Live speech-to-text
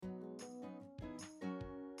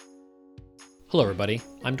Hello, everybody.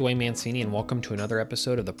 I'm Dwayne Mancini, and welcome to another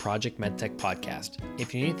episode of the Project MedTech Podcast.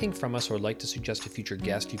 If you need anything from us or would like to suggest a future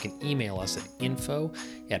guest, you can email us at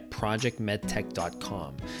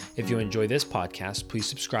info@projectmedtech.com. If you enjoy this podcast, please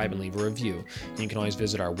subscribe and leave a review. And you can always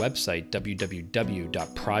visit our website,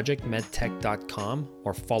 www.projectmedtech.com,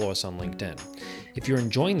 or follow us on LinkedIn. If you're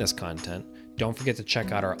enjoying this content, don't forget to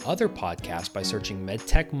check out our other podcasts by searching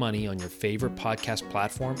MedTech Money on your favorite podcast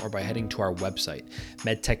platform or by heading to our website.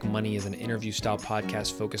 MedTech Money is an interview-style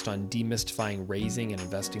podcast focused on demystifying raising and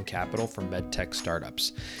investing capital for MedTech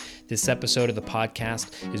startups. This episode of the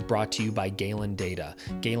podcast is brought to you by Galen Data.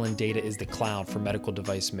 Galen Data is the cloud for medical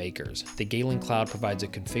device makers. The Galen Cloud provides a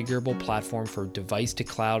configurable platform for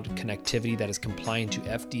device-to-cloud connectivity that is compliant to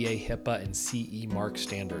FDA, HIPAA, and CE mark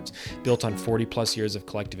standards. Built on 40-plus years of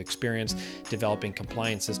collective experience developing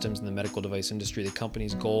compliance systems in the medical device industry, the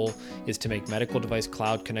company's goal is to make medical device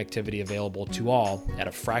cloud connectivity available to all at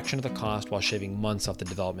a fraction of the cost while shaving months off the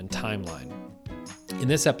development timeline. In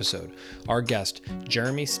this episode, our guest,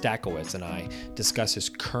 Jeremy Stakowitz, and I discuss his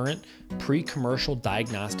current pre-commercial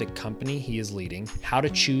diagnostic company he is leading, how to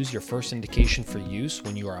choose your first indication for use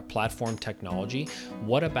when you are a platform technology,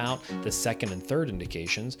 what about the second and third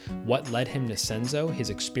indications, what led him to Senzo, his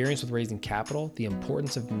experience with raising capital, the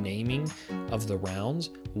importance of naming of the rounds,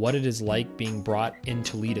 what it is like being brought in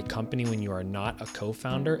to lead a company when you are not a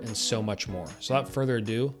co-founder, and so much more. So without further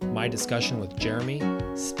ado, my discussion with Jeremy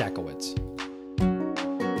Stakowitz.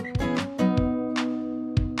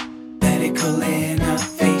 Medical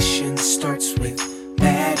innovation starts with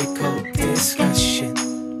medical discussion.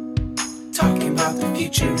 Talking about the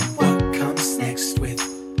future and what comes next with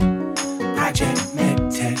Project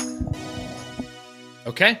MedTech.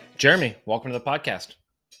 Okay, Jeremy, welcome to the podcast.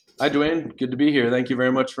 Hi, Dwayne. Good to be here. Thank you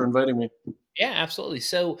very much for inviting me. Yeah, absolutely.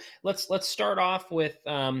 So let's start off with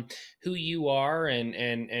who you are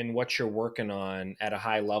and what you're working on at a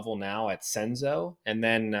high level now at Senzo, and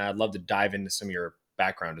then I'd love to dive into some of your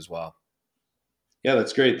background as well. Yeah,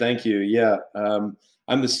 that's great. Thank you. Yeah, I'm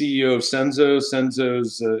the CEO of Senzo.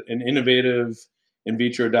 Senzo's an innovative in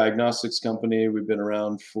vitro diagnostics company. We've been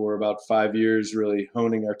around for about 5 years, really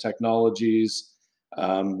honing our technologies.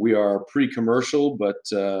 We are pre-commercial, but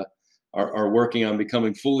are working on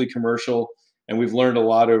becoming fully commercial. And we've learned a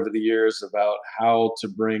lot over the years about how to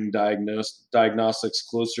bring diagnostics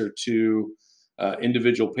closer to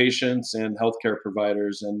individual patients and healthcare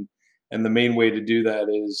providers. And the main way to do that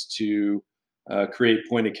is to create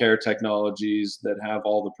point-of-care technologies that have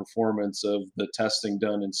all the performance of the testing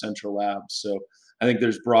done in central labs. So I think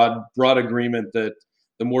there's broad agreement that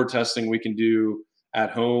the more testing we can do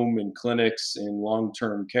at home, in clinics, in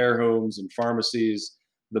long-term care homes, and pharmacies,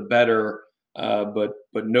 the better. But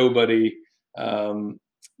nobody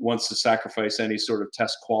wants to sacrifice any sort of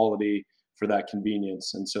test quality for that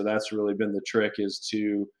convenience. And so that's really been the trick, is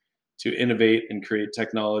to innovate and create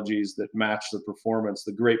technologies that match the performance,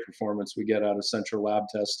 the great performance we get out of central lab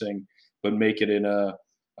testing, but make it in a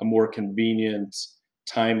more convenient,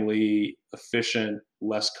 timely, efficient,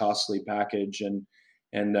 less costly package. And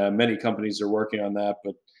many companies are working on that,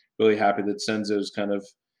 but really happy that Senzo is kind of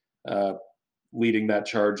leading that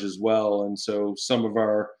charge as well. And so some of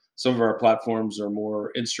our platforms are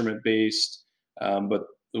more instrument based, but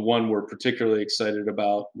the one we're particularly excited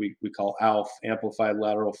about, we call ALF, amplified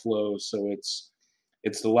lateral flow. So it's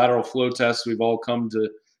the lateral flow test we've all come to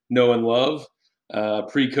know and love.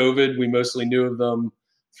 Pre-COVID, we mostly knew of them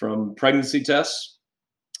from pregnancy tests,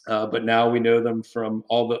 but now we know them from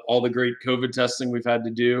all the great COVID testing we've had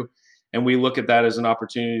to do, and we look at that as an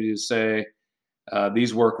opportunity to say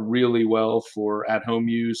these work really well for at-home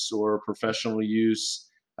use or professional use.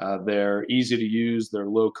 They're easy to use, they're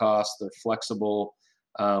low cost, they're flexible.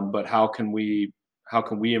 But how can we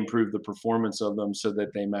improve the performance of them so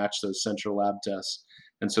that they match those central lab tests?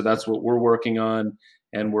 And so that's what we're working on,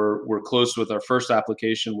 and we're close with our first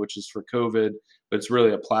application, which is for COVID. But it's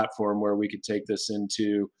really a platform where we could take this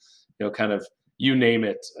into, kind of, you name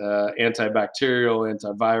it, antibacterial,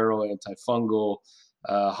 antiviral, antifungal,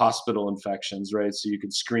 hospital infections, right? So you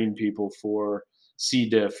could screen people for C.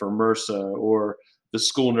 diff or MRSA, or the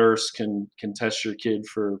school nurse can test your kid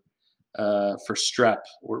for strep,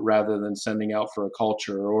 rather than sending out for a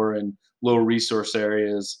culture, or in low resource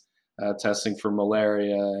areas, testing for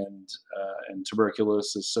malaria and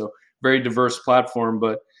tuberculosis. So very diverse platform,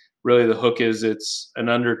 but really the hook is it's an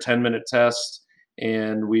under 10-minute test,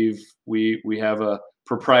 and we have a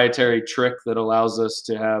proprietary trick that allows us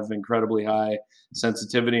to have incredibly high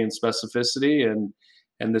sensitivity and specificity,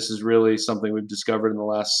 and this is really something we've discovered in the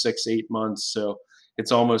last 6-8 months. So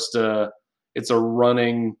it's almost it's a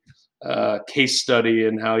running case study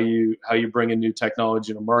in how you bring a new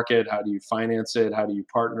technology to market. How do you finance it? How do you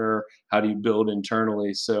partner? How do you build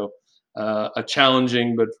internally? So a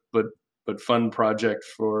challenging but fun project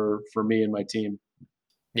for me and my team.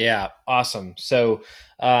 Yeah, awesome. So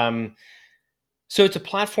it's a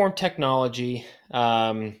platform technology.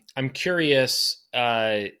 I'm curious.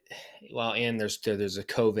 Well, and there's a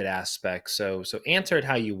COVID aspect. So answer it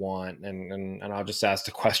how you want, and I'll just ask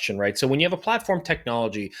the question, right? So when you have a platform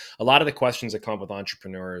technology, a lot of the questions that come up with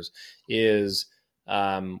entrepreneurs is,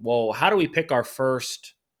 well, how do we pick our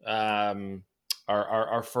first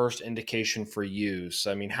our first indication for use?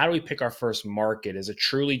 I mean, how do we pick our first market? Is it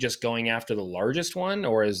truly just going after the largest one,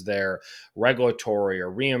 or is there regulatory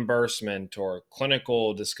or reimbursement or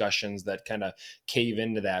clinical discussions that kind of cave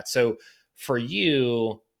into that? So for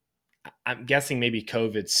you, I'm guessing maybe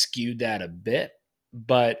COVID skewed that a bit,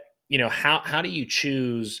 but how do you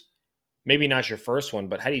choose, maybe not your first one,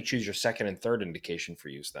 but how do you choose your second and third indication for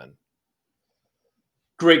use then?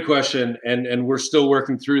 Great question, and we're still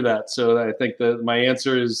working through that. So I think that my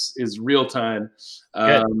answer is real time.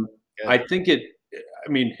 Good, Um, I good. think it.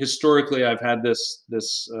 I mean, historically, I've had this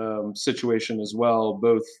situation as well.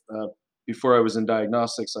 Both before I was in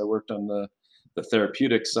diagnostics, I worked on the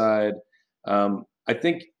therapeutic side. I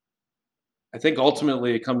think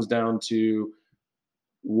ultimately it comes down to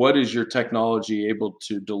what is your technology able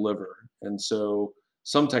to deliver, and so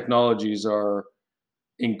some technologies are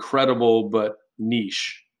incredible but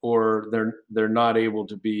niche, or they're not able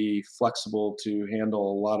to be flexible to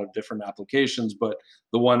handle a lot of different applications, but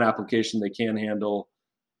the one application they can handle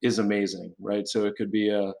is amazing, right? So it could be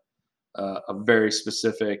a very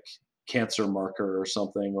specific cancer marker or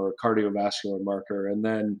something, or a cardiovascular marker, and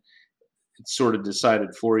then it's sort of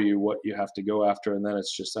decided for you what you have to go after, and then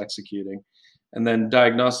it's just executing. And then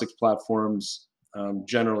diagnostics platforms,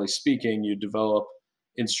 generally speaking, you develop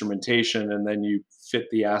instrumentation and then you fit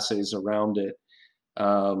the assays around it.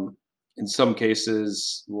 In some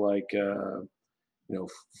cases, like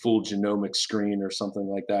full genomic screen or something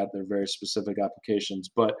like that, they're very specific applications.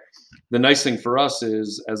 But the nice thing for us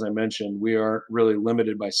is, as I mentioned, we aren't really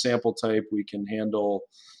limited by sample type. We can handle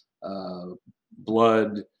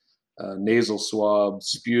blood, nasal swab,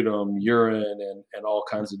 sputum, urine, and all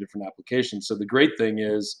kinds of different applications. So the great thing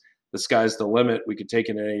is the sky's the limit. We could take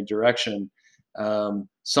it in any direction.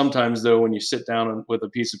 Sometimes, though, when you sit down with a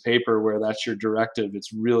piece of paper where that's your directive,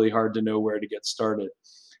 it's really hard to know where to get started.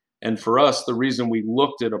 And for us, the reason we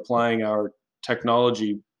looked at applying our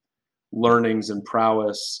technology learnings and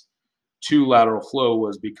prowess to lateral flow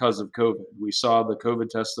was because of COVID. We saw the COVID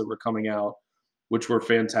tests that were coming out, which were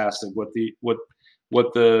fantastic. What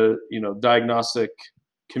the diagnostic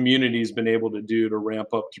community's been able to do to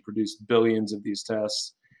ramp up to produce billions of these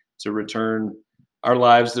tests to return our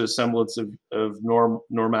lives to a semblance of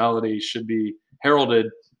normality should be heralded.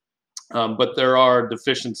 But there are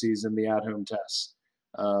deficiencies in the at-home tests.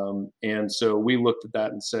 And so we looked at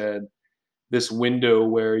that and said, this window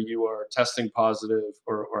where you are testing positive,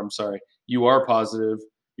 or I'm sorry, you are positive,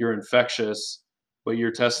 you're infectious, but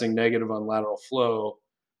you're testing negative on lateral flow,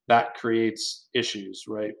 that creates issues,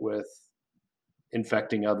 right, with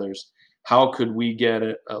infecting others. How could we get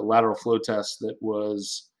a lateral flow test that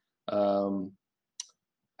was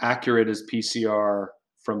accurate as PCR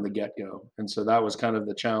from the get-go? And so that was kind of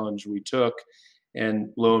the challenge we took. And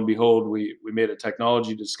lo and behold, we made a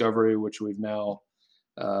technology discovery, which we've now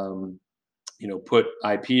put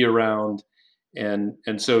IP around. And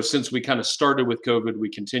so since we kind of started with COVID, we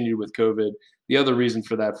continued with COVID. The other reason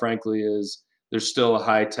for that, frankly, is there's still a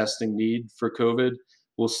high testing need for COVID.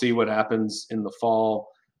 We'll see what happens in the fall.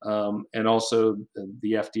 And also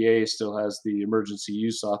the FDA still has the emergency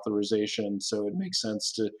use authorization. So it makes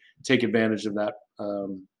sense to take advantage of that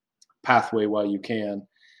pathway while you can.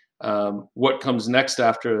 What comes next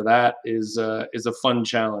after that is a fun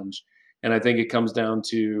challenge. And I think it comes down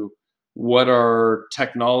to what are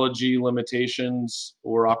technology limitations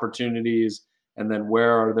or opportunities, and then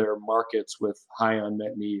where are there markets with high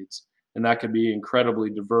unmet needs. And that could be incredibly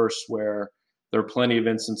diverse, where there are plenty of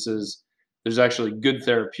instances there's actually good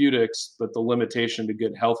therapeutics, but the limitation to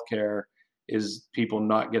good healthcare is people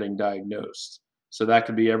not getting diagnosed. So that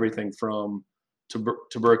could be everything from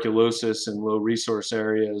tuberculosis in low resource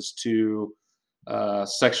areas to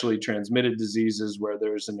sexually transmitted diseases where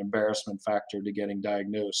there's an embarrassment factor to getting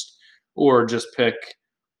diagnosed, or just pick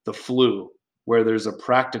the flu, where there's a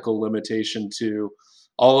practical limitation to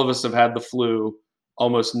all of us have had the flu.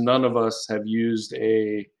 Almost none of us have used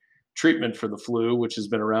a treatment for the flu, which has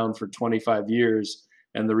been around for 25 years.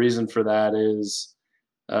 And the reason for that is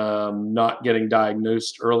not getting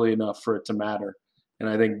diagnosed early enough for it to matter. And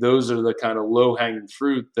I think those are the kind of low hanging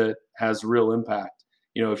fruit that has real impact.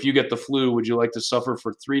 If you get the flu, would you like to suffer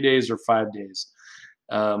for 3 days or 5 days?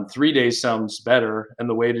 3 days sounds better. And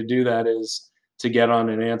the way to do that is to get on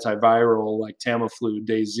an antiviral like Tamiflu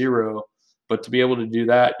day 0. But to be able to do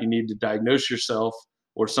that, you need to diagnose yourself,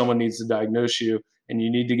 or someone needs to diagnose you, and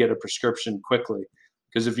you need to get a prescription quickly.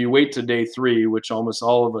 Because if you wait to day 3, which almost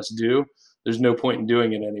all of us do, there's no point in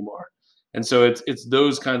doing it anymore. And so it's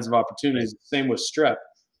those kinds of opportunities. Same with strep.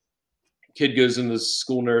 Kid goes into the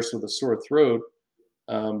school nurse with a sore throat,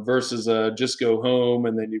 versus just go home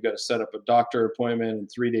and then you've got to set up a doctor appointment, and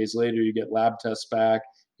 3 days later you get lab tests back.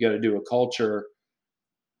 You got to do a culture.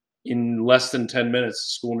 In less than 10 minutes,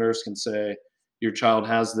 the school nurse can say your child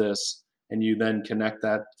has this, and you then connect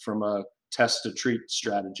that from a test to treat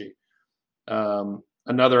strategy.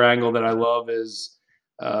 Another angle that I love is,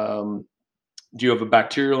 do you have a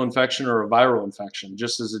bacterial infection or a viral infection?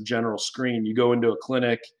 Just as a general screen, you go into a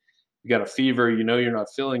clinic, you got a fever, you're not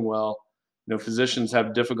feeling well. Physicians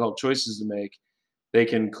have difficult choices to make. They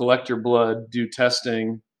can collect your blood, do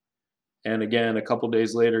testing, and again, a couple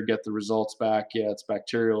days later, get the results back. Yeah, it's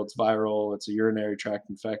bacterial, it's viral, it's a urinary tract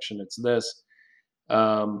infection, it's this.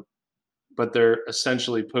 But they're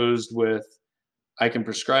essentially posed with, I can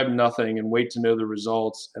prescribe nothing and wait to know the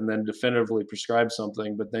results and then definitively prescribe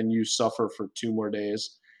something, but then you suffer for 2 more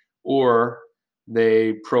days. Or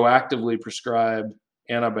they proactively prescribe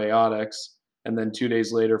antibiotics and then 2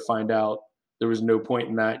 days later find out there was no point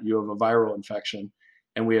in that, you have a viral infection.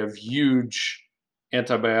 And we have huge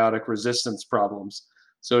antibiotic resistance problems.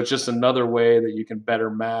 So it's just another way that you can better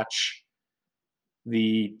match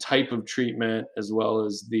the type of treatment as well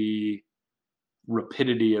as the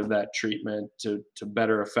rapidity of that treatment to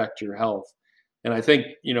better affect your health. And I think,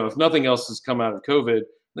 if nothing else has come out of COVID,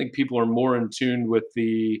 I think people are more in tune with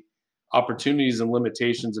the opportunities and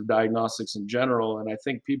limitations of diagnostics in general. And I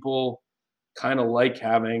think people kind of like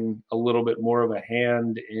having a little bit more of a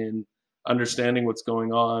hand in understanding what's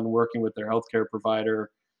going on, working with their healthcare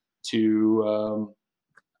provider to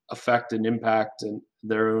affect and impact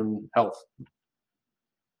their own health.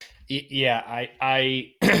 Yeah,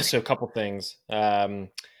 I so a couple things. The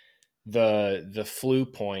flu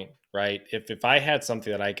point, right? If I had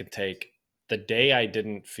something that I could take the day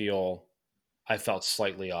I felt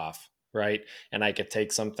slightly off, right? And I could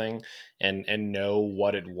take something and know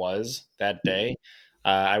what it was that day,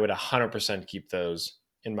 I would 100% keep those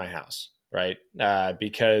in my house, right?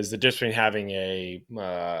 Because the difference between having a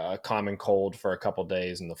common cold for a couple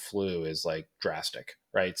days and the flu is like drastic,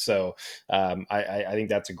 right? So I think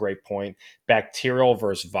that's a great point. Bacterial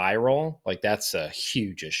versus viral, like that's a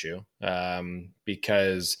huge issue,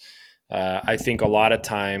 because I think a lot of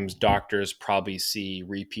times doctors probably see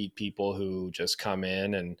repeat people who just come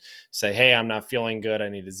in and say, "Hey, I'm not feeling good. I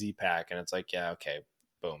need a Z-Pack," and it's like, "Yeah, okay,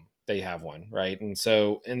 boom, they have one," right? And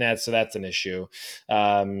that's an issue.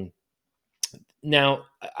 Now,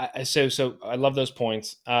 so I love those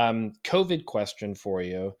points. COVID question for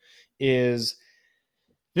you is: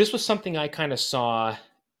 this was something I kind of saw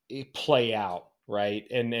it play out, right?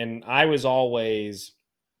 And I was always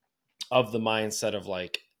of the mindset of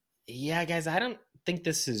like, yeah, guys, I don't think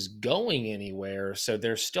this is going anywhere. So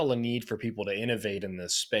there's still a need for people to innovate in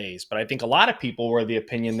this space. But I think a lot of people were of the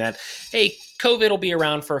opinion that, hey, COVID will be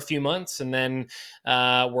around for a few months and then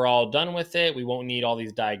we're all done with it. We won't need all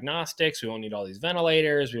these diagnostics. We won't need all these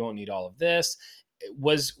ventilators. We won't need all of this.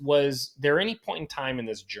 Was there any point in time in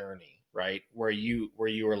this journey, right, where you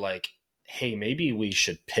were like, hey, maybe we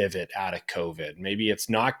should pivot out of COVID. Maybe it's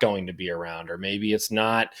not going to be around, or maybe it's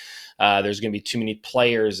not, there's going to be too many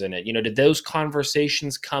players in it. Did those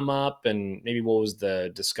conversations come up, and maybe what was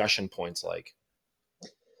the discussion points like?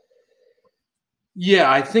 Yeah,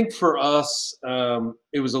 I think for us,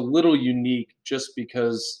 it was a little unique just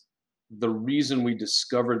because the reason we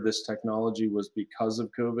discovered this technology was because of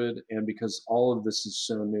COVID and because all of this is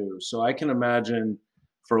so new. So I can imagine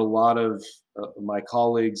for a lot of my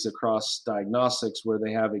colleagues across diagnostics where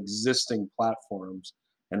they have existing platforms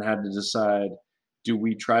and had to decide, do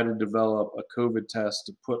we try to develop a COVID test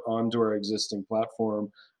to put onto our existing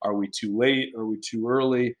platform? Are we too late? Are we too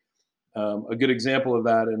early? A good example of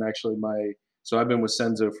that, and actually so I've been with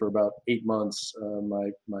Senzo for about 8 months.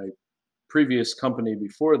 My previous company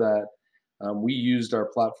before that, we used our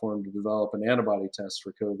platform to develop an antibody test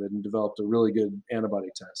for COVID and developed a really good antibody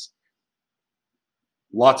test.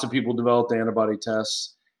 Lots of people developed antibody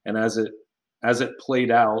tests, and as it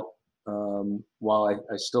played out, while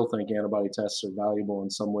I still think antibody tests are valuable in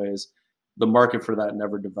some ways, the market for that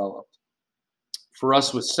never developed. For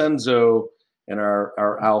us with Senzo and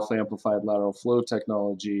our alpha amplified lateral flow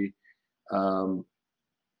technology,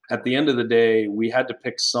 at the end of the day, we had to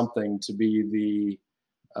pick something to be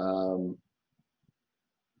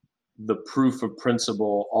the proof of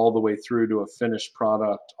principle all the way through to a finished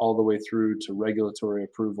product, all the way through to regulatory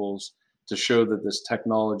approvals, to show that this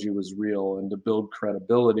technology was real and to build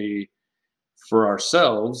credibility for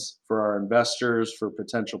ourselves, for our investors, for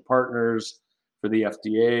potential partners, for the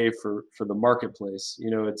FDA, for the marketplace.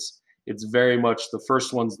 It's very much the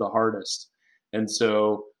first one's the hardest. And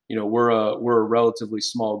so, we're a relatively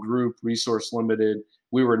small group, resource limited.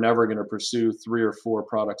 We were never going to pursue 3 or 4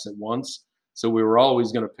 products at once. So we were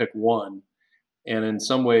always going to pick one. And in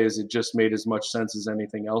some ways, it just made as much sense as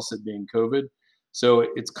anything else, it being COVID. So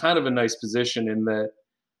it's kind of a nice position in that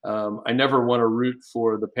I never want to root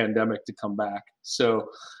for the pandemic to come back. So,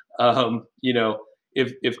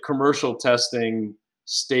 if commercial testing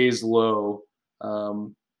stays low,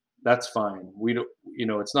 that's fine. We don't,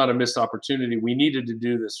 it's not a missed opportunity. We needed to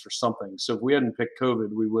do this for something. So if we hadn't picked COVID,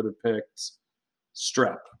 we would have picked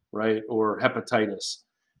strep, right, or hepatitis.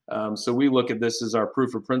 So we look at this as our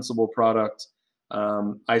proof of principle product.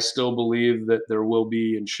 I still believe that there will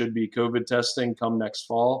be and should be COVID testing come next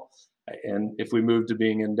fall. And if we move to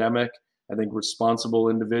being endemic, I think responsible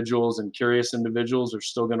individuals and curious individuals are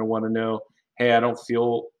still going to want to know, hey, I don't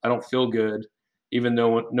feel good, even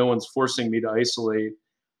though no one's forcing me to isolate.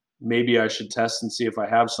 Maybe I should test and see if I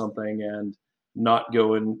have something and not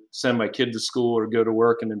go and send my kid to school or go to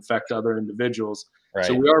work and infect other individuals. Right.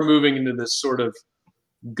 So we are moving into this sort of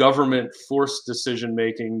government forced decision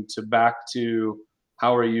making back to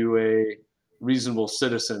how are you a reasonable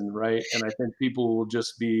citizen, right? And I think people will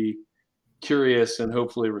just be curious and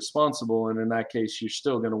hopefully responsible. And in that case, you're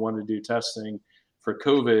still going to want to do testing for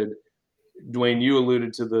COVID. Dwayne, you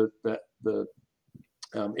alluded to the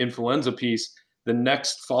influenza piece. The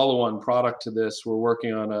next follow-on product to this, we're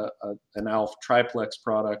working on an ALF triplex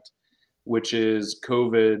product, which is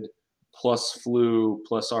COVID plus flu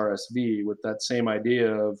plus RSV, with that same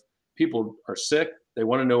idea of people are sick, they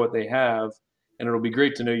want to know what they have, and it'll be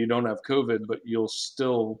great to know you don't have COVID, but you'll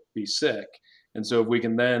still be sick. And so if we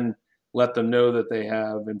can then let them know that they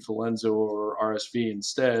have influenza or RSV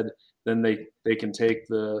instead, then they can take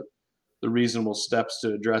the reasonable steps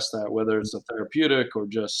to address that, whether it's a therapeutic or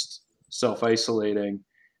just self-isolating.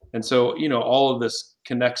 And so, all of this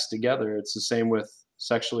connects together. It's the same with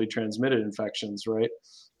sexually transmitted infections, right?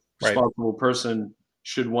 Right. Responsible person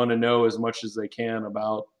should want to know as much as they can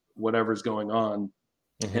about whatever's going on.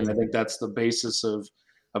 Mm-hmm. And I think that's the basis of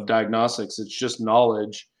diagnostics. It's just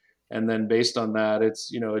knowledge. And then based on that,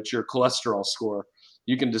 it's your cholesterol score.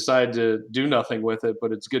 You can decide to do nothing with it,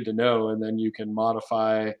 but it's good to know. And then you can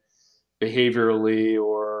modify behaviorally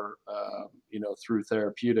or, through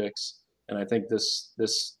therapeutics. And I think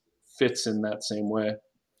this fits in that same way.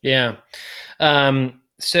 Yeah.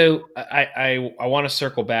 So I want to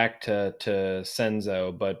circle back to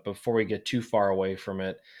Senzo, but before we get too far away from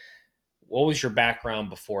it, what was your background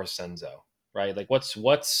before Senzo, right? Like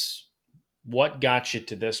what got you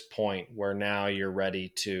to this point where now you're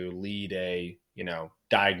ready to lead a,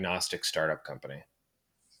 diagnostic startup company?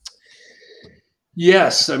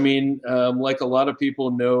 Yes. I mean, like a lot of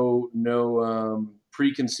people, no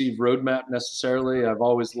preconceived roadmap necessarily. I've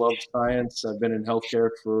always loved science. I've been in healthcare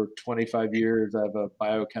for 25 years. I have a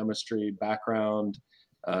biochemistry background,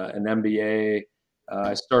 an MBA.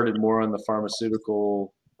 I started more on the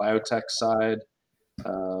pharmaceutical biotech side.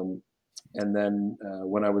 And then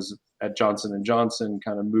when I was at Johnson & Johnson,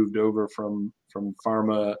 kind of moved over from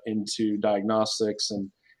pharma into diagnostics and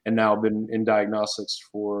now been in diagnostics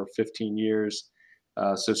for 15 years.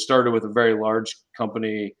 So started with a very large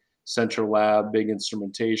company, central lab, big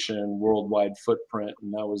instrumentation, worldwide footprint,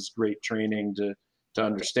 and that was great training to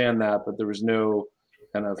understand that. But there was no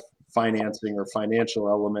kind of financing or financial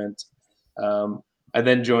element. I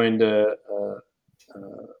then joined a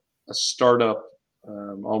startup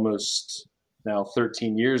almost now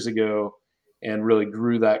 13 years ago, and really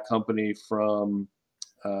grew that company from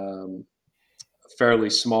fairly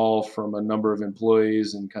small from a number of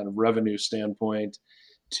employees and kind of revenue standpoint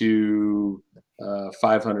to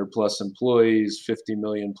 500 plus employees, 50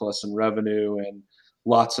 million plus in revenue, and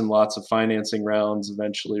lots of financing rounds,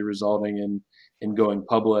 eventually resulting in going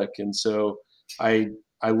public. And so I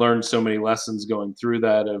learned so many lessons going through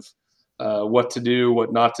that of what to do,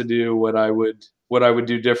 what not to do, what I would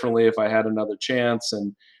do differently if I had another chance,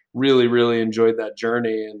 and really enjoyed that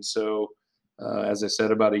journey. And so, as I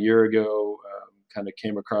said, about a year ago, kind of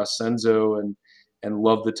came across Senzo and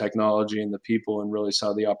loved the technology and the people and really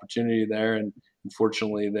saw the opportunity there. And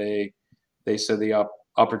unfortunately, they saw the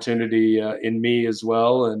opportunity in me as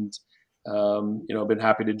well. And, I've been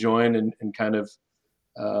happy to join and kind of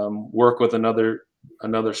work with another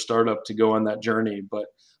another startup to go on that journey. But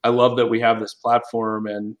I love that we have this platform,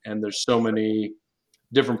 and there's so many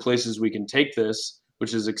different places we can take this,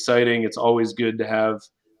 which is exciting. It's always good to have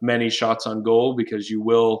many shots on goal because you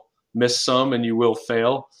will miss some and you will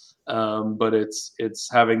fail. But it's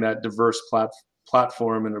having that diverse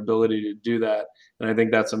platform and ability to do that. And I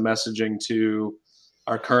think that's a messaging to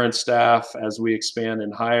our current staff as we expand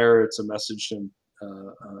and hire. It's a message to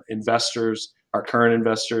investors, our current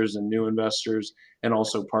investors and new investors, and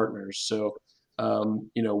also partners. So,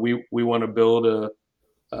 we want to build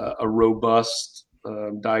a robust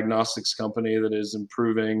diagnostics company that is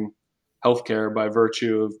improving healthcare by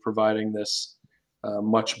virtue of providing this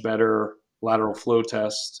much better lateral flow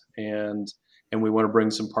test, and we want to bring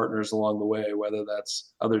some partners along the way, whether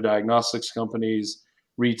that's other diagnostics companies,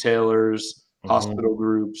 retailers, hospital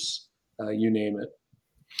groups, you name it.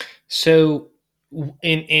 So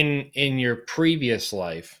in your previous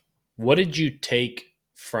life, what did you take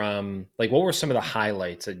from, like, what were some of the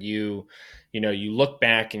highlights that you look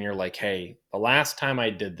back and you're like, hey, the last time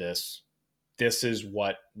I did this, this is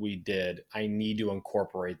what we did. I need to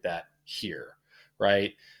incorporate that here,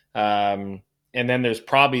 right? And then there's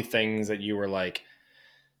probably things that you were like,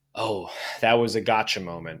 oh, that was a gotcha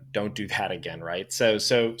moment. Don't do that again, right? So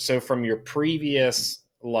from your previous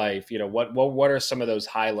life, what are some of those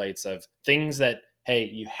highlights of things that, hey,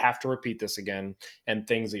 you have to repeat this again, and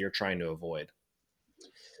things that you're trying to avoid?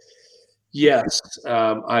 Yes,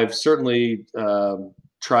 I've certainly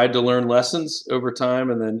tried to learn lessons over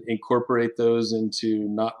time and then incorporate those into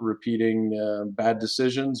not repeating bad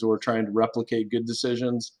decisions or trying to replicate good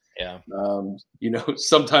decisions. Yeah.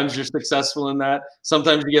 Sometimes you're successful in that.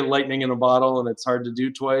 Sometimes you get lightning in a bottle and it's hard to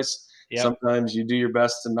do twice. Yep. Sometimes you do your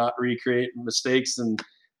best to not recreate mistakes and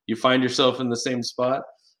you find yourself in the same spot.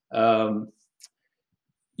 Um,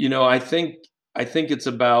 I think it's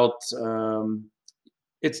about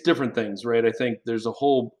it's different things, right? I think there's a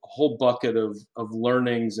whole bucket of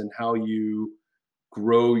learnings and how you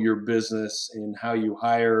grow your business and how you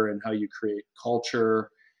hire and how you create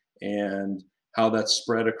culture and how that's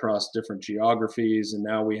spread across different geographies. And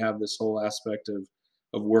now we have this whole aspect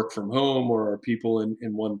of work from home or are people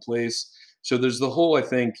in one place. So there's the whole, I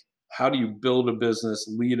think, how do you build a business,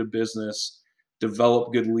 lead a business,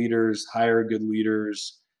 develop good leaders, hire good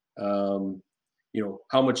leaders? Um,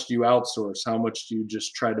 how much do you outsource? How much do you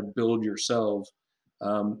just try to build yourself?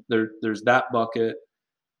 There's that bucket.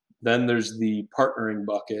 Then there's the partnering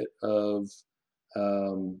bucket of,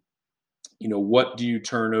 um, what do you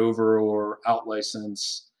turn over or out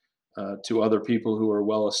license to other people who are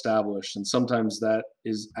well established? And sometimes that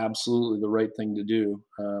is absolutely the right thing to do,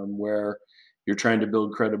 where you're trying to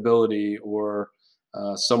build credibility or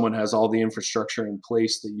someone has all the infrastructure in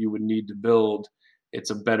place that you would need to build. It's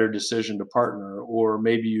a better decision to partner, or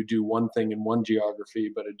maybe you do one thing in one geography,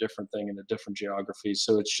 but a different thing in a different geography.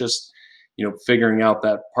 So it's just, figuring out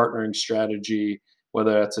that partnering strategy,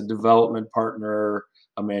 whether that's a development partner,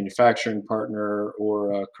 a manufacturing partner,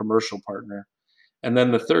 or a commercial partner. And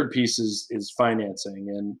then the third piece is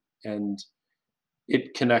financing, and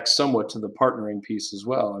it connects somewhat to the partnering piece as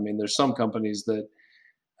well. I mean, there's some companies that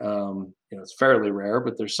it's fairly rare,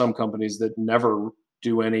 but there's some companies that never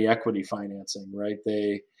do any equity financing, right?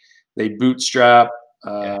 They bootstrap,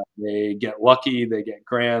 Yeah. they get lucky, they get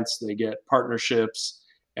grants, they get partnerships,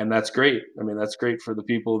 and that's great. I mean, that's great for the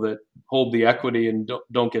people that hold the equity and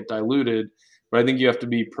don't get diluted. But I think you have to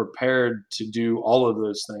be prepared to do all of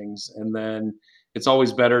those things, and then it's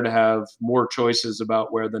always better to have more choices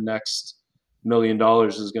about where the next $1 million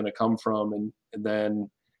is going to come from, and then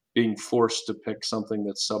being forced to pick something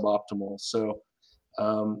that's suboptimal. So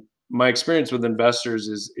my experience with investors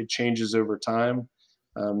is it changes over time.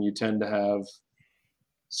 You tend to have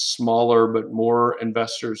smaller but more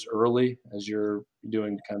investors early as you're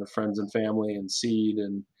doing kind of friends and family and seed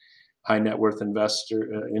and high net worth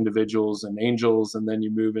investor individuals and angels, and then you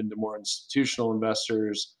move into more institutional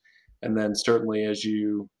investors, and then certainly as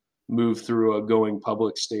you move through a going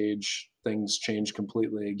public stage, things change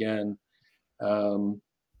completely again. Um,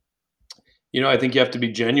 I think you have to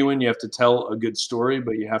be genuine. You have to tell a good story,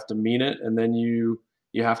 but you have to mean it, and then you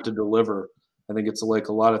have to deliver. I think it's like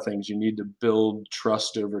a lot of things. You need to build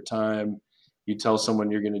trust over time. You tell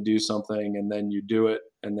someone you're going to do something, and then you do it,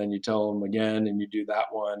 and then you tell them again, and you do that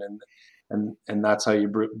one, and that's how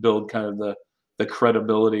you build kind of the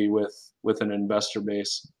credibility with an investor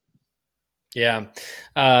base. Yeah.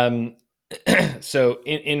 So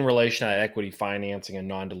in relation to equity financing and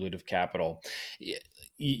non-dilutive capital,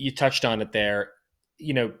 you touched on it there.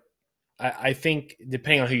 You know, I think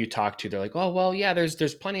depending on who you talk to, they're like, oh, well, yeah,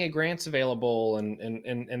 there's plenty of grants available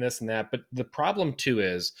and this and that. But the problem too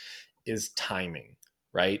is is timing,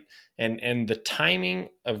 right? And the timing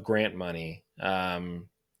of grant money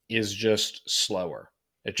is just slower.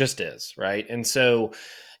 It just is, right? And so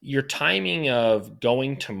your timing of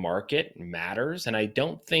going to market matters. And I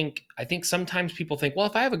think sometimes people think, well,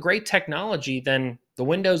 if I have a great technology, then the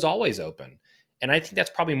window's always open. And I think that's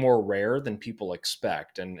probably more rare than people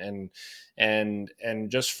expect. And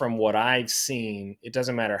just from what I've seen, it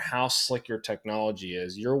doesn't matter how slick your technology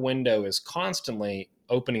is, your window is constantly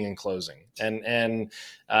opening and closing, and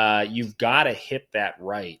you've got to hit that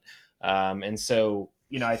right. And so,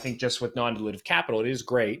 I think just with non-dilutive capital, it is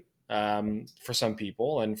great for some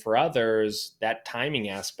people, and for others, that timing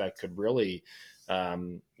aspect could really,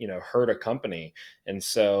 hurt a company. And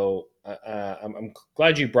so, I'm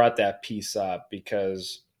glad you brought that piece up,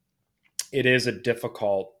 because it is a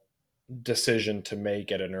difficult decision to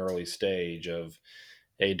make at an early stage of,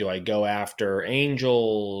 hey, do I go after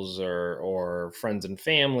angels or friends and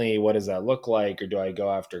family? What does that look like? Or do I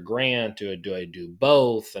go after grant? Do I do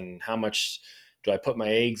both? And how much do I put my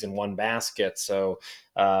eggs in one basket? So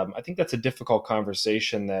I think that's a difficult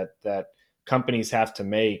conversation that companies have to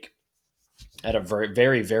make at a very,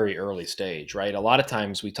 very, very early stage, right? A lot of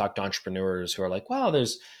times we talk to entrepreneurs who are like, wow,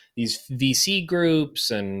 there's these VC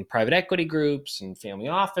groups and private equity groups and family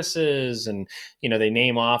offices. And, they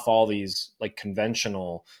name off all these like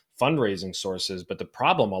conventional fundraising sources. But the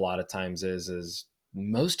problem a lot of times is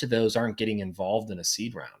most of those aren't getting involved in a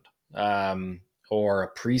seed round. Or a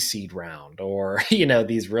pre-seed round, or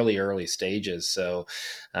these really early stages. So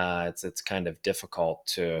it's kind of difficult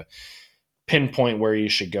to pinpoint where you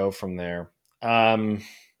should go from there. No,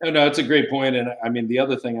 it's a great point. And I mean, the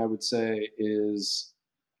other thing I would say is,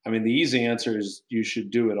 I mean, the easy answer is you should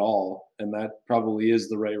do it all. And that probably is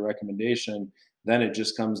the right recommendation. Then it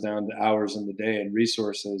just comes down to hours in the day and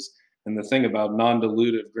resources. And the thing about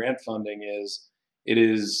non-dilutive grant funding is it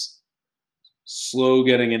is slow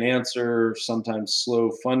getting an answer, sometimes slow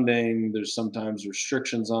funding. There's sometimes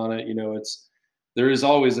restrictions on it. There is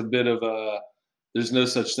always a bit of there's no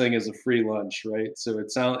such thing as a free lunch, right? So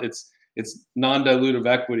it's non-dilutive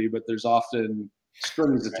equity, but there's often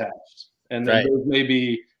strings attached, and Right. those may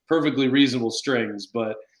be perfectly reasonable strings.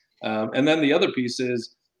 But and then the other piece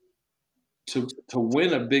is to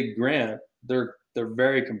win a big grant, they're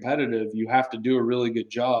very competitive. You have to do a really good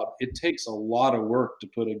job. It takes a lot of work to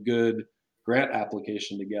put a good grant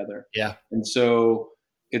application together, Yeah. and so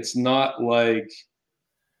it's not like,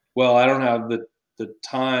 well, I don't have the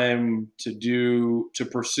time to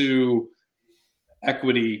pursue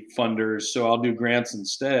equity funders, so I'll do grants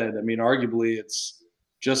instead. I mean, arguably, it's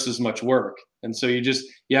just as much work, and so you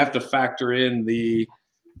have to factor in the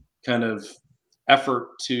kind of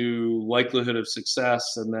effort to likelihood of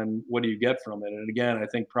success, and then what do you get from it? And again, I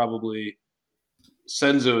think probably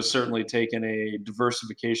Senzo has certainly taken a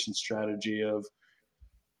diversification strategy of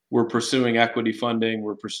we're pursuing equity funding,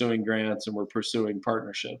 we're pursuing grants, and we're pursuing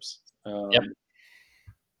partnerships. Yep.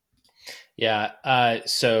 Yeah.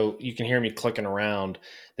 So you can hear me clicking around.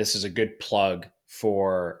 This is a good plug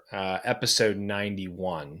for episode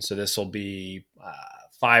 91. So this will be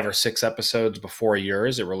 5 or 6 episodes before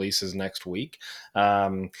yours. It releases next week.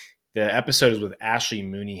 The episode is with Ashley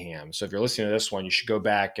Mooneyham. So if you're listening to this one, you should go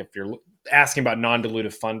back. If you're asking about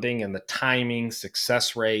non-dilutive funding and the timing,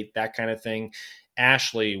 success rate, that kind of thing,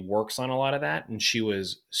 Ashley works on a lot of that. And she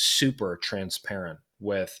was super transparent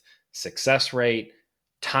with success rate,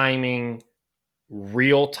 timing,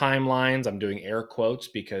 real timelines. I'm doing air quotes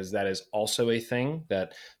because that is also a thing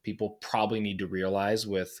that people probably need to realize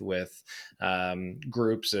with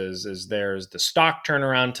groups is there's the stock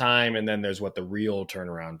turnaround time, and then there's what the real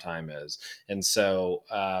turnaround time is. And so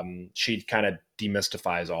she kind of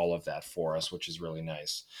demystifies all of that for us, which is really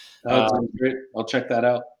nice. That sounds great. I'll check that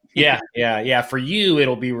out. Yeah. For you,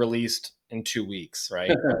 it'll be released in 2 weeks, right?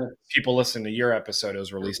 People listening to your episode, it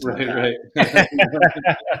was released. Right.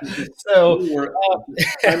 So,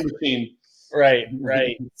 time machine.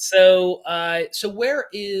 right. So, so where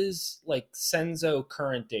is like Senzo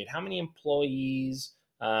current date? How many employees?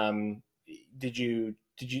 Did you?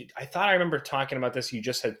 I thought I remember talking about this. You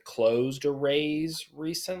just had closed a raise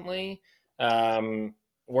recently.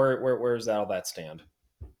 Where's all that stand?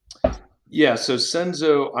 Yeah, so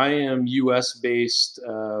Senzo, I am U.S. based.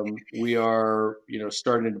 We are,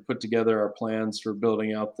 starting to put together our plans for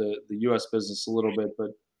building out the U.S. business a little bit,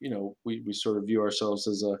 but we sort of view ourselves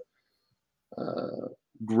as a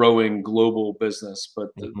growing global business.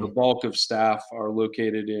 But the bulk of staff are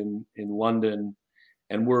located in London,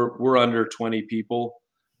 and we're under 20 people,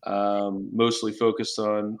 mostly focused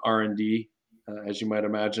on R&D, as you might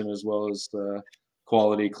imagine, as well as the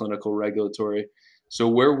quality, clinical, regulatory. So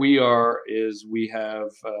where we are is we've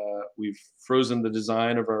frozen the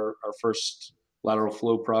design of our first lateral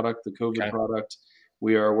flow product, the COVID Okay. product.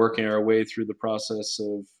 We are working our way through the process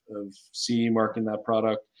of CE marking that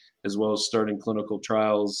product, as well as starting clinical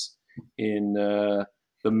trials in the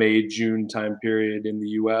May June time period in the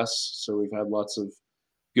U.S. So we've had lots of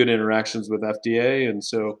good interactions with FDA, and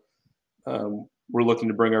so we're looking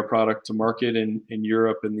to bring our product to market in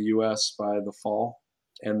Europe and the US by the fall,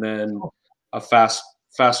 and then a fast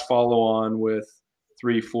follow on with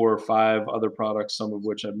 3, 4, 5 other products, some of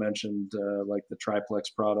which I've mentioned, like the triplex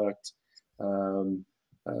product, um,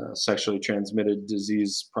 sexually transmitted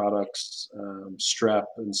disease products, strep,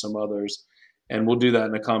 and some others. And we'll do that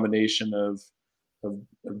in a combination of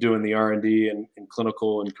doing the R&D and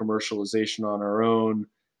clinical and commercialization on our own,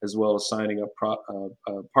 as well as signing up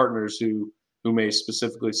partners who may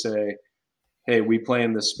specifically say, "Hey, we play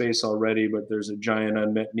in this space already, but there's a giant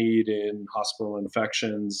unmet need in hospital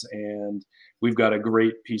infections, and we've got a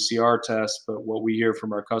great PCR test, but what we hear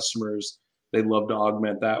from our customers, they'd love to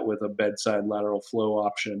augment that with a bedside lateral flow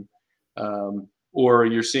option." Or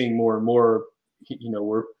you're seeing more and more,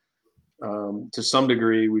 we're to some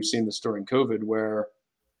degree, we've seen this during COVID, where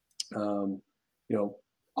um, you know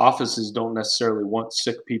offices don't necessarily want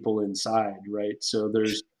sick people inside, right? So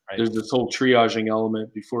Right. there's this whole triaging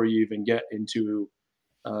element before you even get into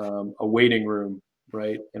a waiting room,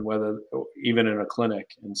 right? And whether even in a clinic.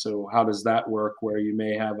 And so how does that work? Where you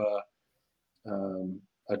may have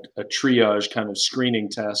a triage kind of screening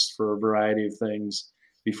test for a variety of things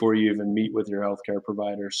before you even meet with your healthcare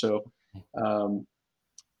provider. So um,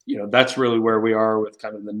 that's really where we are with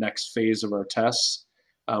kind of the next phase of our tests.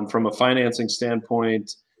 From a financing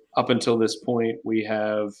standpoint, up until this point, we've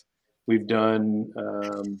done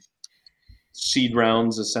seed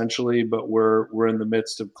rounds essentially, but we're in the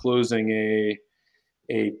midst of closing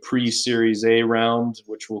a pre-Series A round,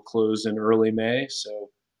 which will close in early May. So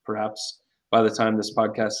perhaps by the time this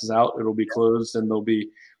podcast is out, it'll be closed and there'll be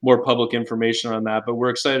more public information on that. But we're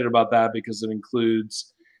excited about that because it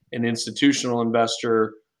includes an institutional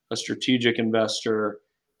investor, a strategic investor,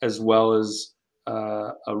 as well as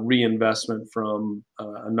a reinvestment from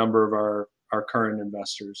a number of our current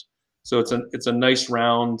investors. So it's a nice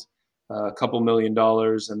round, a couple $1 million,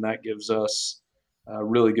 and that gives us a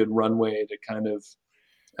really good runway to kind of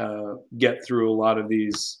get through a lot of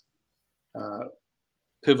these uh,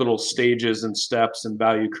 pivotal stages and steps and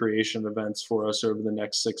value creation events for us over the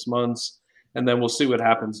next 6 months. And then we'll see what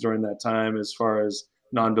happens during that time as far as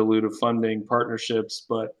non-dilutive funding partnerships.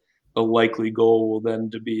 But the likely goal will then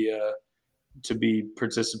to be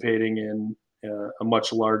participating in a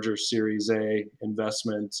much larger Series A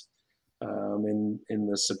investment in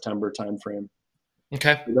the September timeframe.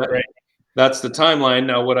 Okay. That, Great. that's the timeline.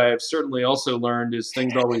 Now, what I have certainly also learned is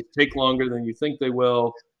things always take longer than you think they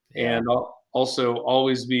will, Yeah. and also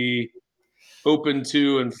always be open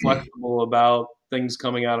to and flexible about things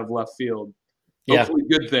coming out of left field. Yeah. Hopefully,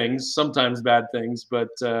 good things, sometimes bad things, but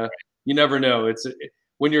you never know.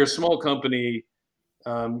 When you're a small company,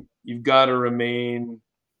 you've got to remain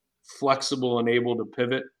flexible and able to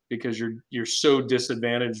pivot because you're so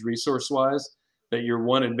disadvantaged resource wise that your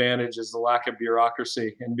one advantage is the lack of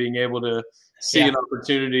bureaucracy and being able to see Yeah. an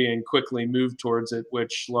opportunity and quickly move towards it,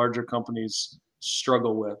 which larger companies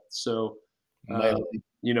struggle with. So, uh, Mightily.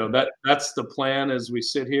 that's the plan as we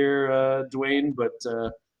sit here, Dwayne. But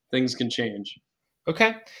things can change.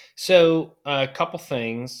 Okay. So a couple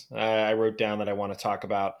things I wrote down that I want to talk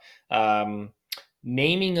about. Um,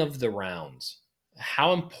 Naming of the rounds.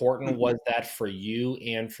 How important was that for you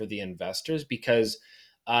and for the investors? Because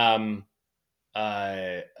um,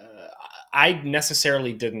 uh, I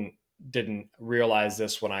necessarily didn't realize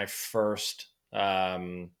this when I first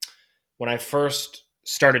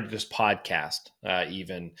started this podcast,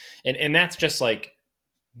 even, and that's just like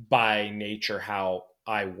by nature how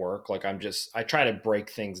I work. Like I try to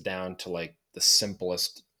break things down to like the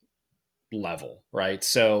simplest level, right?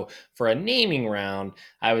 So for a naming round,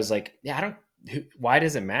 I was like, yeah, why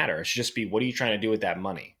does it matter? It should just be, what are you trying to do with that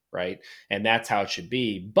money, right? And that's how it should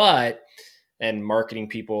be. But and marketing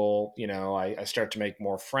people, I start to make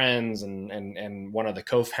more friends, and one of the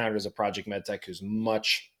co-founders of Project MedTech, who's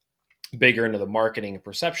much bigger into the marketing and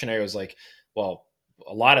perception area, was like, well,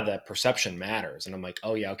 a lot of that perception matters. And I'm like,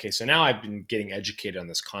 oh yeah, okay. So now I've been getting educated on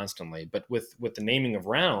this constantly, but with the naming of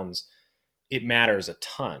rounds, it matters a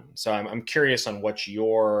ton. So I'm curious on what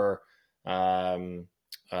your um,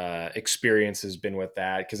 experience has been with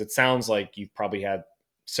that, because it sounds like you've probably had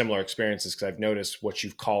similar experiences, because I've noticed what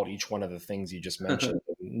you've called each one of the things you just mentioned.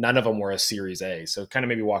 None of them were a Series A. So kind of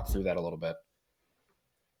maybe walk through that a little bit.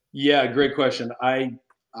 Yeah, great question.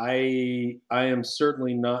 I am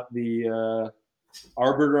certainly not the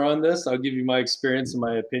arbiter on this. I'll give you my experience and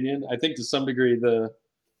my opinion. I think to some degree the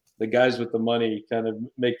guys with the money kind of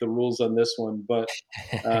make the rules on this one, but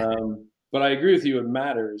I agree with you. It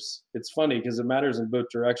matters. It's funny because it matters in both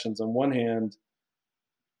directions. On one hand,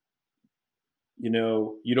 you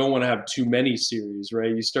don't want to have too many series,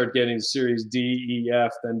 right? You start getting series D, E,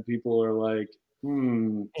 F, then people are like,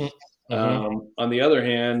 hmm. Mm-hmm. On the other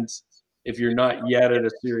hand, if you're not yet at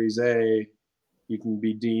a series A, you can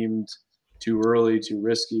be deemed too early, too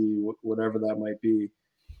risky, whatever that might be.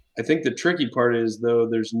 I think the tricky part is, though,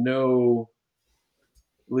 there's no,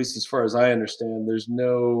 at least as far as I understand, there's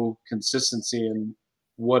no consistency in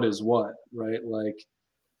what is what, right? Like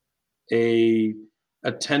a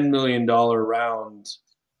 $10 million round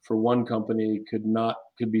for one company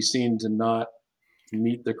could be seen to not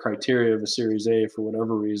meet the criteria of a Series A for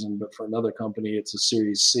whatever reason, but for another company, it's a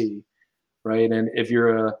Series C, right? And if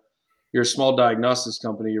you're a small diagnostics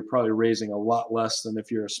company, you're probably raising a lot less than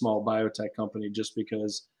if you're a small biotech company, just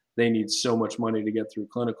because they need so much money to get through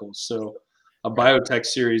clinicals. So a Right. biotech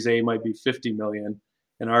Series A might be 50 million,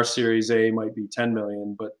 and our Series A might be 10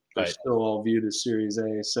 million, but they're Right. still all viewed as Series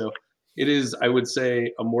A. So it is, I would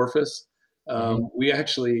say, amorphous. Mm-hmm.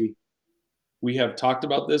 We have talked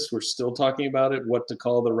about this. We're still talking about it. What to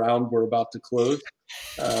call the round we're about to close.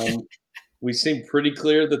 Um, we seem pretty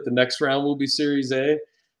clear that the next round will be Series A.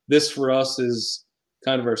 This for us is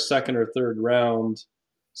kind of our second or third round.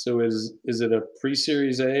 So is it a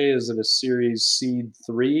pre-Series A? Is it a Series Seed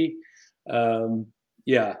 3? Um,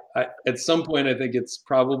 yeah, at some point I think it's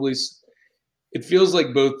probably, it feels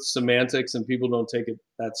like both semantics and people don't take it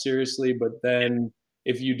that seriously. But then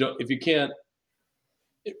if you can't,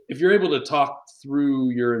 if you're able to talk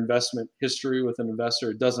through your investment history with an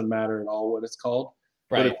investor, it doesn't matter at all what it's called.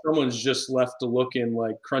 But if Right. someone's just left to look in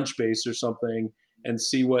like Crunchbase or something and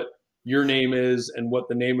see what your name is and what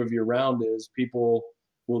the name of your round is, people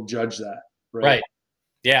will judge that, right? Right.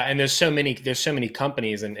 Yeah, and there's so many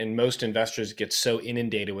companies, and most investors get so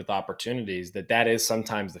inundated with opportunities that is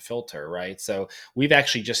sometimes the filter, right? So we've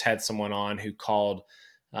actually just had someone on who called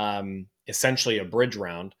essentially a bridge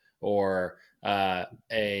round, or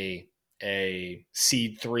a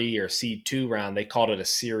seed 3 or seed 2 round. They called it a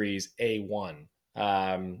series A1,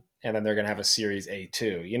 and then they're going to have a series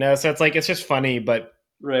A2. So it's like, it's just funny, but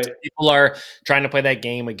Right. people are trying to play that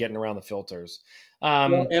game of getting around the filters.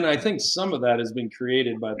 Well, Um, and I think some of that has been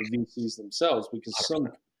created by the VCs themselves, because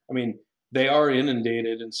I mean, they are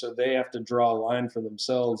inundated, and so they have to draw a line for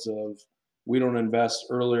themselves of, we don't invest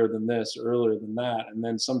earlier than this, earlier than that, and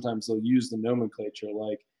then sometimes they'll use the nomenclature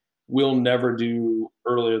like, we'll never do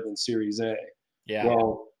earlier than Series A. yeah.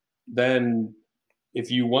 Well, then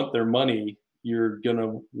if you want their money, you're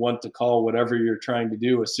gonna want to call whatever you're trying to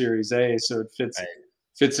do a Series A, so it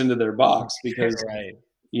fits into their box, because Right.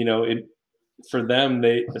 it, for them,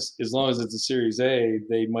 they, as long as it's a Series A,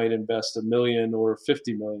 they might invest 1 million or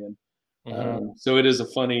 50 million. Hmm. So it is a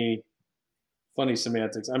funny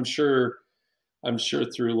semantics. I'm sure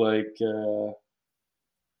through like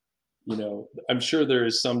I'm sure there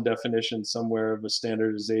is some definition somewhere of a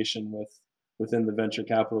standardization within the venture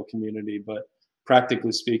capital community, but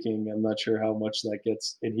practically speaking, I'm not sure how much that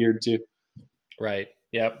gets adhered to. Right.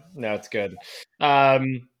 Yep. No, it's good.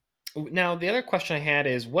 Um, Now, the other question I had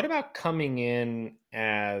is, what about coming in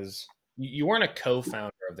as, you weren't a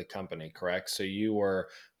co-founder of the company, correct? So you were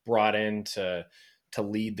brought in to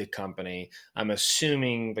lead the company. I'm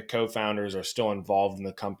assuming the co-founders are still involved in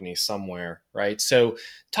the company somewhere, right? So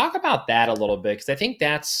talk about that a little bit, because I think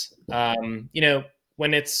that's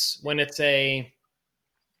when it's a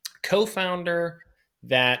co-founder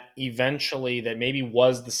that eventually, that maybe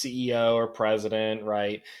was the CEO or president,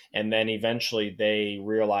 right? And then eventually they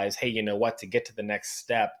realize, hey, you know what, to get to the next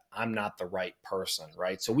step, I'm not the right person,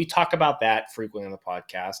 right? So we talk about that frequently on the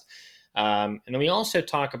podcast. And then we also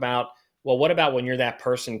talk about, well, what about when you're that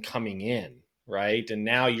person coming in, right? And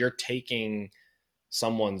now you're taking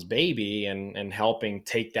someone's baby and helping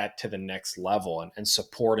take that to the next level, and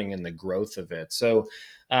supporting in the growth of it. So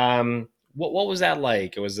what was that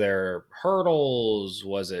like? Was there hurdles?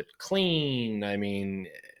 Was it clean? I mean,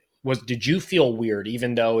 did you feel weird,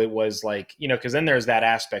 even though it was like, because then there's that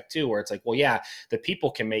aspect too, where it's like, well, yeah, the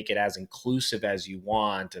people can make it as inclusive as you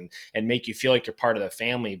want, and make you feel like you're part of the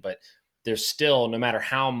family, but there's still, no matter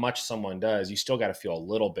how much someone does, you still got to feel a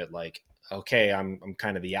little bit like, okay, I'm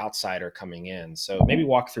kind of the outsider coming in. So maybe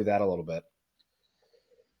walk through that a little bit.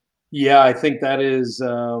 Yeah, I think that is,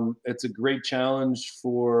 it's a great challenge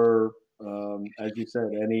for, as you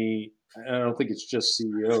said, any. I don't think it's just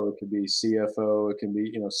CEO. It could be CFO. It can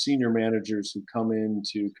be senior managers who come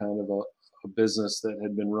into kind of a business that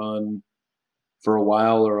had been run for a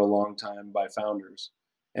while or a long time by founders.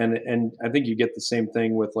 And I think you get the same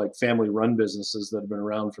thing with like family run businesses that have been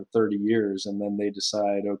around for 30 years, and then they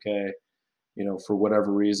decide, okay, for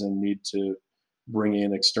whatever reason, need to bring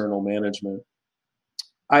in external management.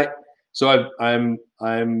 I so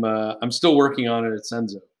I'm still working on it at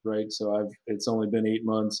Senzo, right? So it's only been 8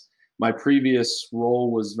 months. My previous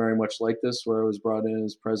role was very much like this, where I was brought in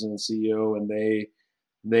as president and CEO, and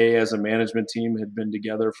they as a management team had been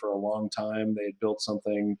together for a long time. They had built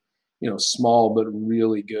something, small but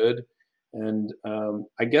really good. And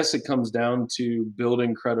I guess it comes down to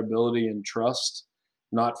building credibility and trust,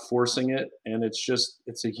 not forcing it. And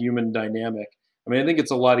it's a human dynamic. I mean, I think it's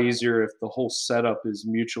a lot easier if the whole setup is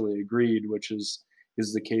mutually agreed, which is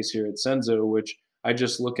the case here at Senzo, which I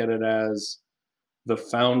just look at it as the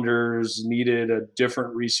founders needed a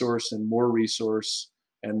different resource and more resource,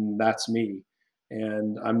 and that's me.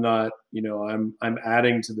 And I'm not, I'm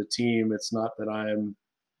adding to the team. It's not that I'm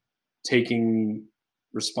taking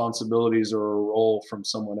responsibilities or a role from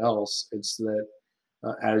someone else. It's that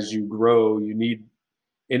as you grow,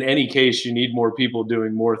 in any case, you need more people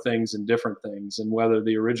doing more things and different things. And whether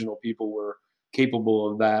the original people were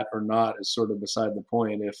capable of that or not is sort of beside the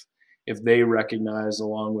point. If they recognize,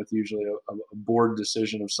 along with usually a board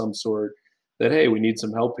decision of some sort, that hey, we need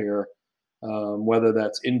some help here, whether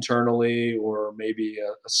that's internally or maybe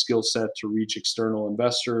a skill set to reach external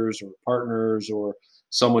investors or partners or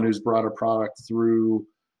someone who's brought a product through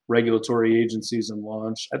regulatory agencies and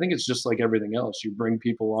launch. I think it's just like everything else. You bring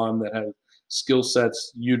people on that have skill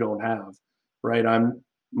sets you don't have, right?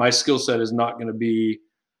 My skill set is not going to be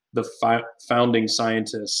the founding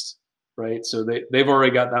scientist, right? So they've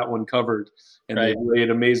already got that one covered, and Right. they've laid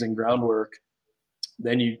amazing groundwork.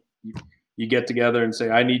 Then you get together and say,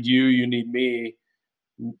 I need you, you need me.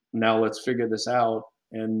 Now let's figure this out.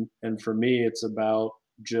 And for me, it's about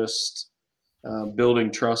just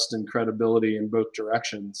building trust and credibility in both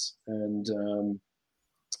directions. And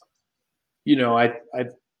I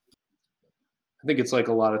think it's like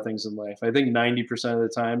a lot of things in life. I think 90% of the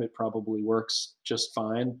time it probably works just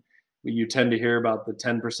fine. But you tend to hear about the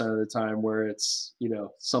 10% of the time where it's,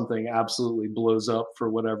 something absolutely blows up for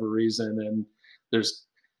whatever reason, and there's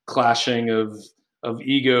clashing of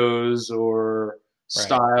egos or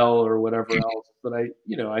style or whatever else. But I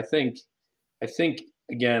think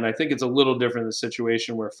again, I think it's a little different in the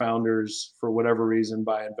situation where founders, for whatever reason,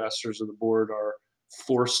 by investors or the board, are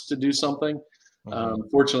forced to do something.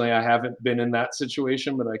 Fortunately, I haven't been in that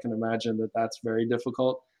situation, but I can imagine that that's very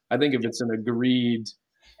difficult. I think if it's an agreed,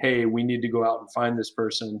 hey, we need to go out and find this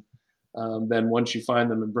person, then once you find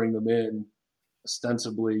them and bring them in,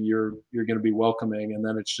 ostensibly you're going to be welcoming, and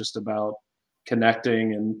then it's just about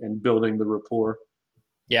connecting and building the rapport.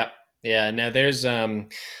 Yeah. Yeah. Now there's a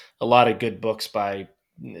lot of good books by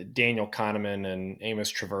Daniel Kahneman and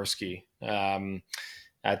Amos Tversky.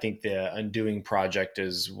 I think the Undoing Project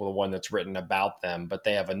is the one that's written about them, but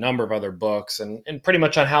they have a number of other books and pretty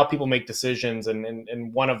much on how people make decisions.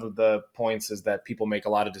 And one of the points is that people make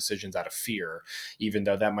a lot of decisions out of fear, even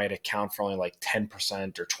though that might account for only like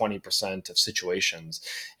 10% or 20% of situations.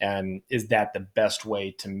 And is that the best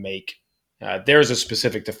way to make there's a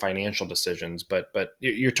specific to financial decisions, but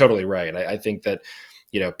you're totally right. I think that,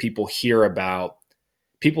 people hear about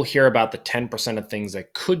the 10% of things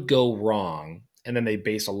that could go wrong, and then they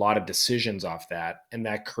base a lot of decisions off that, and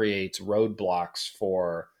that creates roadblocks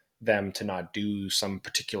for them to not do some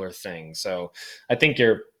particular thing. So I think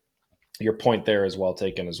your point there is well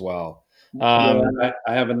taken as well. I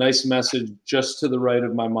have a nice message just to the right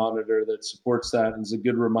of my monitor that supports that and is a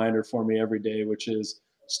good reminder for me every day, which is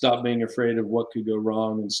stop being afraid of what could go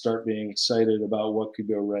wrong and start being excited about what could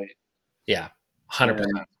go right. Yeah, 100%.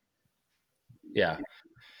 Yeah.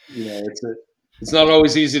 It's not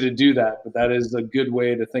always easy to do that, but that is a good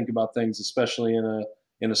way to think about things, especially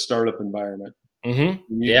in a startup environment.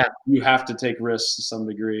 You have to take risks to some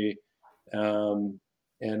degree, and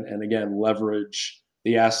again leverage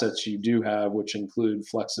the assets you do have, which include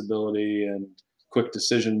flexibility and quick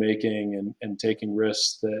decision making and taking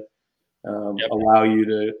risks that allow you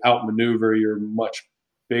to outmaneuver your much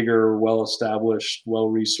bigger, well-established,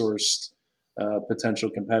 well-resourced potential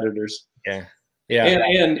competitors. Yeah.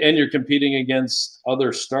 And you're competing against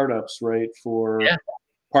other startups, right, for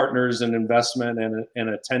partners and investment and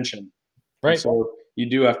attention. Right. And so you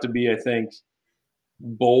do have to be, I think,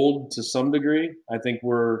 bold to some degree. I think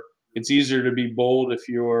it's easier to be bold if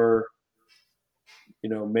you're,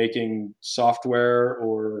 making software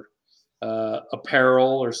or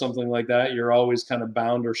apparel or something like that. You're always kind of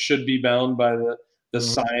bound or should be bound by the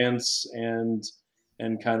science and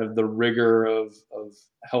and kind of the rigor of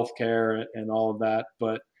healthcare and all of that.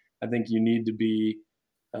 But I think you need to be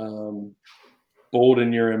bold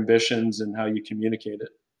in your ambitions and how you communicate it.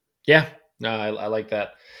 Yeah, no, I like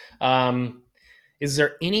that. Is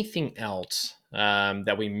there anything else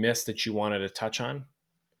that we missed that you wanted to touch on?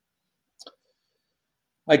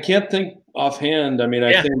 I can't think offhand. I mean,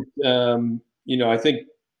 I think, I think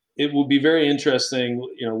it will be very interesting.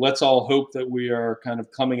 Let's all hope that we are kind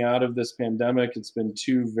of coming out of this pandemic. It's been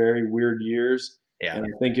 2 very weird years. Yeah. And I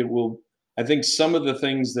think some of the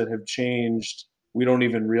things that have changed, we don't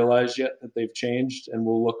even realize yet that they've changed, and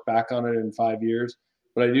we'll look back on it in 5 years.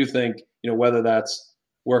 But I do think, whether that's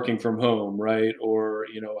working from home, right? Or,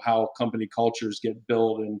 how company cultures get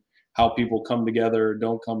built and how people come together or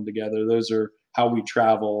don't come together. Those are how we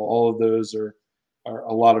travel. All of those are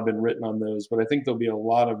a lot have been written on those. But I think there'll be a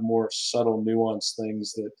lot of more subtle, nuanced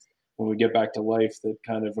things that when we get back to life that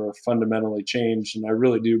kind of are fundamentally changed. And I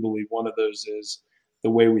really do believe one of those is the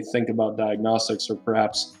way we think about diagnostics, or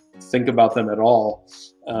perhaps think about them at all.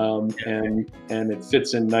 And it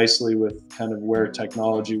fits in nicely with kind of where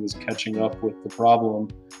technology was catching up with the problem.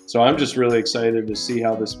 So I'm just really excited to see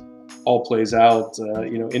how this all plays out,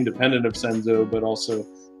 independent of Censo, but also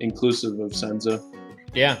inclusive of Censo.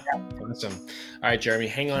 Yeah, awesome. All right, Jeremy,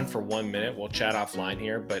 hang on for 1 minute. We'll chat offline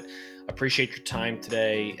here, but appreciate your time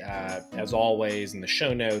today. As always, in the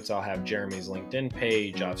show notes, I'll have Jeremy's LinkedIn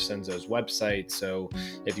page, I'll have Censo's website. So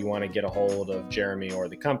if you want to get a hold of Jeremy or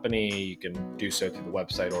the company, you can do so through the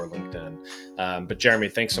website or LinkedIn. But Jeremy,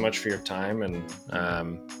 thanks so much for your time. And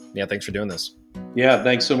thanks for doing this. Yeah,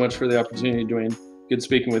 thanks so much for the opportunity, Dwayne. Good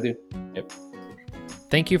speaking with you. Yep.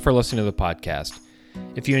 Thank you for listening to the podcast.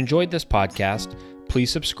 If you enjoyed this podcast, please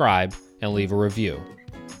subscribe and leave a review.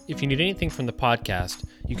 If you need anything from the podcast,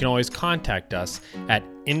 you can always contact us at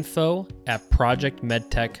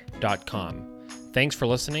info@projectmedtech.com. Thanks for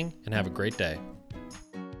listening and have a great day.